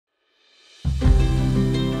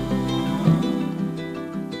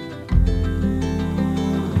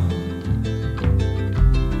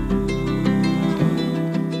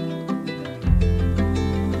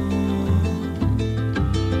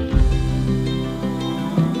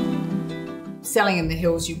selling in the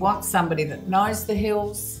hills, you want somebody that knows the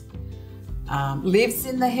hills, lives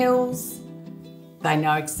in the hills. They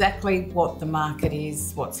know exactly what the market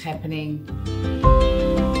is, what's happening.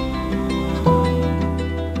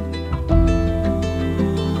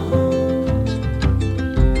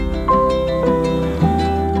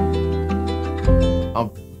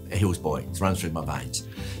 I'm a hills boy, it runs through my veins.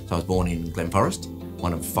 So I was born in Glen Forest,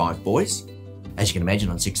 one of 5 boys. As you can imagine,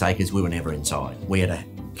 on 6 acres, we were never inside. We had a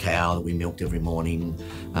cow that we milked every morning.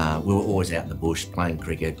 We were always out in the bush playing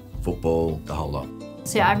cricket, football, the whole lot.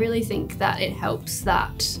 So yeah, I really think that it helps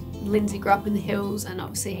that Lindsay grew up in the hills, and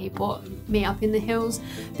obviously he brought me up in the hills.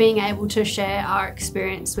 Being able to share our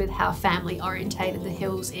experience with how family orientated the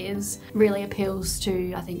hills is really appeals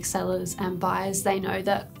to, I think, sellers and buyers. They know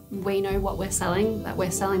that we know what we're selling, that we're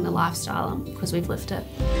selling the lifestyle because we've lived it.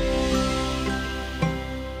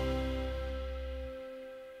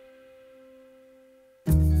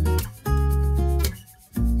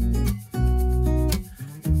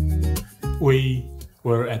 We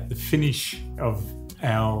were at the finish of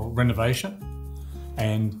our renovation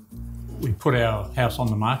and we put our house on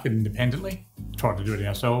the market independently, tried to do it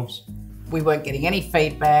ourselves. We weren't getting any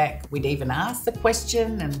feedback. We'd even asked the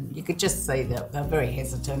question and you could just see that they're very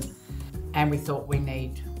hesitant, and we thought we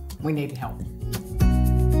need help.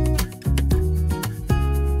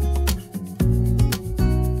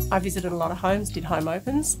 I visited a lot of homes, did home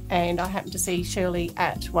opens, and I happened to see Shirley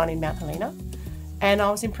at one in Mount Helena, and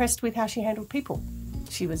I was impressed with how she handled people.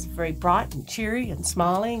 She was very bright and cheery and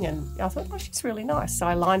smiling, and I thought, oh, she's really nice. So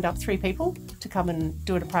I lined up 3 people to come and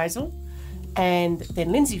do an appraisal, and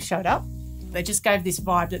then Lindsay showed up. They just gave this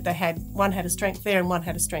vibe that they had, one had a strength there and one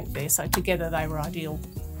had a strength there, so together they were ideal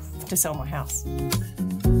to sell my house.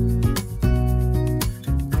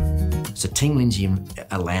 So Team Lindsay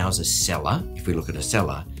allows a seller, if we look at a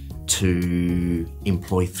seller, to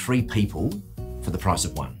employ 3 people for the price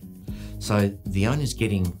of 1. So the owner's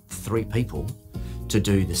getting 3 people to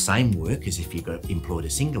do the same work as if you got employed a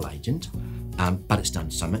single agent, but it's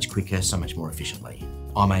done so much quicker, so much more efficiently.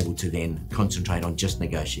 I'm able to then concentrate on just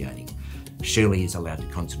negotiating. Shirley is allowed to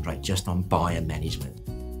concentrate just on buyer management.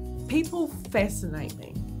 People fascinate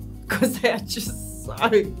me because they are just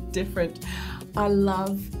so different. I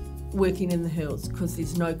love working in the hills because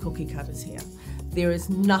there's no cookie cutters here. There is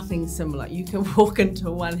nothing similar. You can walk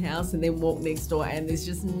into one house and then walk next door and there's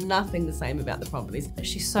just nothing the same about the properties.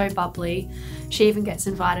 She's so bubbly. She even gets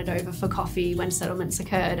invited over for coffee when settlements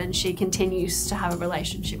occurred, and she continues to have a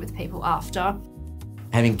relationship with people after.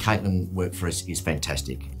 Having Caitlin work for us is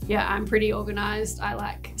fantastic. Yeah, I'm pretty organised. I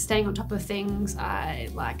like staying on top of things. I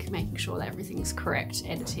like making sure that everything's correct,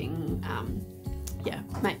 editing,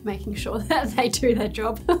 making sure that they do their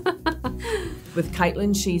job. With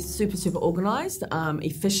Caitlin, she's super organised,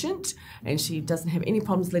 efficient, and she doesn't have any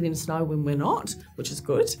problems letting us know when we're not, which is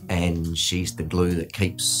good. And she's the glue that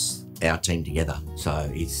keeps our team together.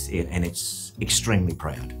 So it's extremely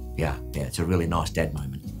proud. Yeah, it's a really nice dad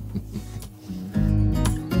moment.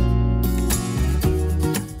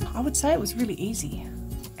 I would say it was really easy.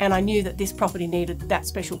 And I knew that this property needed that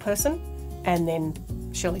special person, and then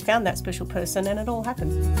Shirley found that special person and it all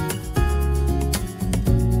happened.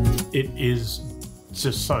 It is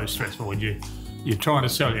just so stressful when you're trying to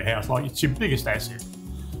sell your house, like it's your biggest asset.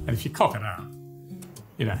 And if you cock it up,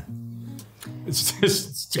 you know, it's going to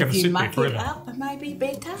sit there forever. If you muck it up, maybe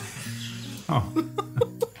better. Oh.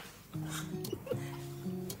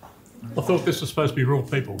 I thought this was supposed to be real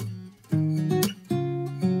people.